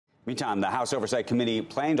Meantime, the House Oversight Committee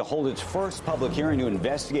planning to hold its first public hearing to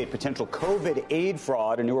investigate potential COVID aid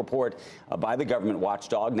fraud. A new report by the government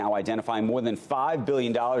watchdog now identifying more than $5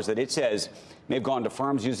 billion that it says may have gone to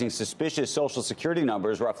firms using suspicious Social Security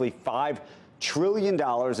numbers. Roughly $5 trillion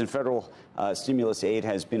in federal stimulus aid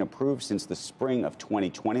has been approved since the spring of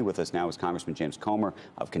 2020. With us now is Congressman James Comer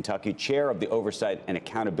of Kentucky, chair of the Oversight and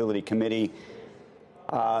Accountability Committee.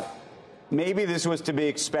 Maybe this was to be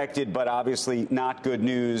expected, but obviously not good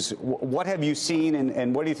news. What have you seen,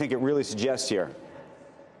 and what do you think it really suggests here?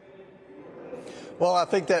 Well, I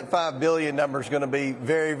think that $5 billion number is going to be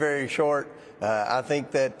very, very short. I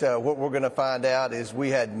think that what we're going to find out is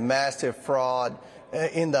we had massive fraud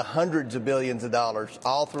in the hundreds of billions of dollars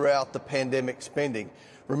all throughout the pandemic spending.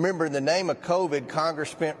 Remember, in the name of COVID,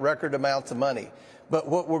 Congress spent record amounts of money. But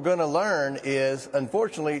what we're going to learn is,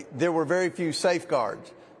 unfortunately, there were very few safeguards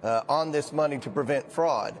on this money to prevent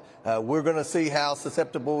fraud. We're going to see how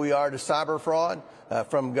susceptible we are to cyber fraud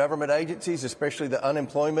from government agencies, especially the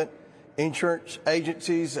unemployment insurance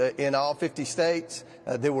agencies in all 50 states.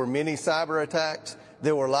 There were many cyber attacks.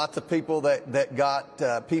 There were lots of people that got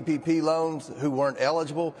PPP loans who weren't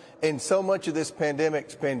eligible. And so much of this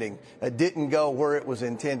pandemic spending didn't go where it was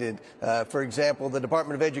intended. For example, the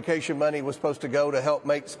Department of Education money was supposed to go to help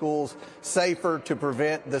make schools safer to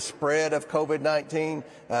prevent the spread of COVID-19.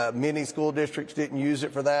 Many school districts didn't use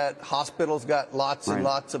it for that. Hospitals got lots and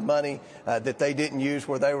lots of money that they didn't use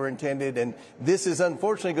where they were intended. And this is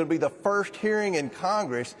unfortunately going to be the first hearing in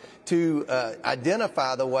Congress to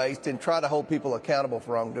identify the waste and try to hold people accountable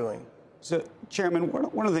for wrongdoing. So, Chairman,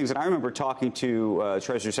 one of the things that I remember talking to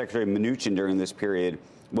Treasury Secretary Mnuchin during this period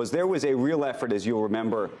was there was a real effort, as you'll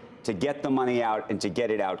remember, to get the money out and to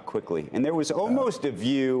get it out quickly. And there was almost a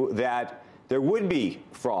view that there would be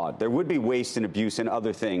fraud, there would be waste and abuse and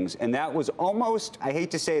other things. And that was almost, I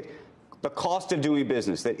hate to say it, the cost of doing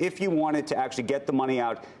business, that if you wanted to actually get the money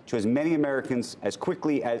out to as many Americans as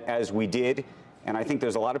quickly as we did, and I think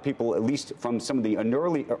there's a lot of people, at least from some of the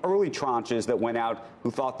early tranches that went out, who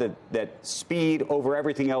thought that speed over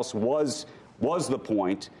everything else was the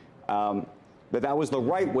point, but that was the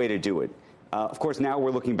right way to do it. Of course, now we're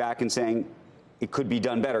looking back and saying it could be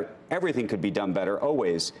done better. Everything could be done better,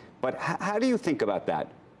 always. But how do you think about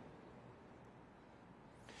that?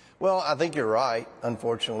 Well, I think you're right,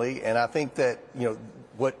 unfortunately, and I think that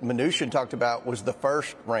what Mnuchin talked about was the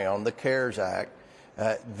first round, the CARES Act.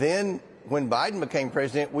 Then, when Biden became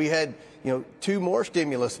president, we had, two more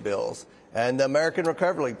stimulus bills and the American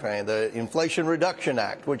Recovery Plan, the Inflation Reduction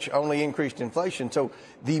Act, which only increased inflation. So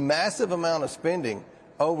the massive amount of spending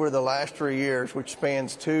over the last 3 years, which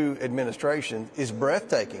spans 2 administrations, is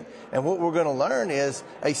breathtaking. And what we're going to learn is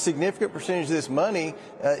a significant percentage of this money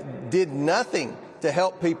did nothing to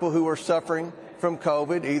help people who are suffering from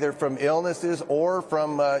COVID, either from illnesses or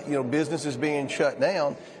from businesses being shut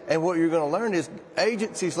down. And what you're going to learn is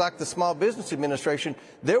agencies like the Small Business Administration,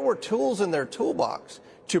 there were tools in their toolbox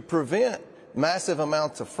to prevent massive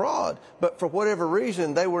amounts of fraud, but for whatever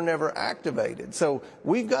reason, they were never activated. So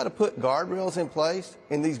we've got to put guardrails in place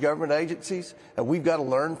in these government agencies. We've got to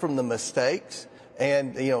learn from the mistakes.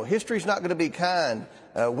 And, history's not going to be kind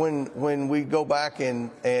when we go back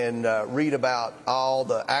and read about all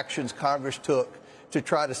the actions Congress took to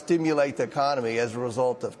try to stimulate the economy as a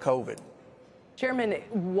result of COVID. Chairman,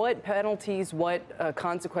 what penalties, what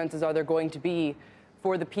consequences are there going to be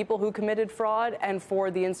for the people who committed fraud and for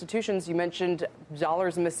the institutions? You mentioned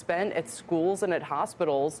dollars misspent at schools and at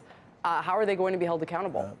hospitals. How are they going to be held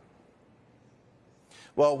accountable?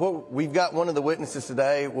 Well, we've got one of the witnesses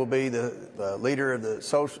today will be the leader of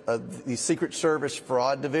the Secret Service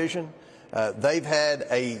Fraud Division. They've had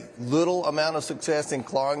a little amount of success in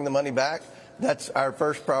clawing the money back. That's our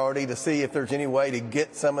first priority, to see if there's any way to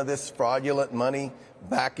get some of this fraudulent money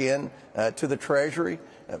back in to the Treasury.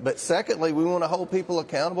 But secondly, we want to hold people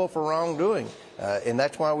accountable for wrongdoing. And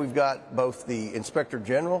that's why we've got both the Inspector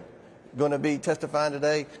General going to be testifying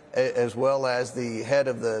today, as well as the head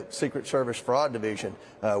of the Secret Service Fraud Division.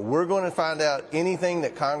 We're going to find out anything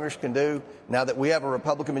that Congress can do now that we have a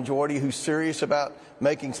Republican majority who's serious about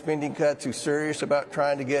making spending cuts, who's serious about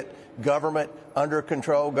trying to get government under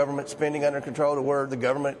control, government spending under control, to where the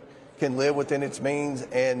government can live within its means.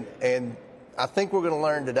 And I think we're going to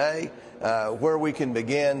learn today where we can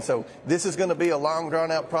begin. So this is going to be a long,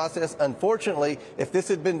 drawn-out process. Unfortunately, if this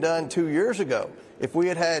had been done 2 years ago, if we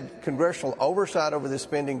had had congressional oversight over this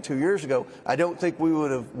spending 2 years ago, I don't think we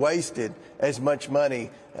would have wasted as much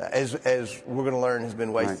money as we're going to learn has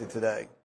been wasted today.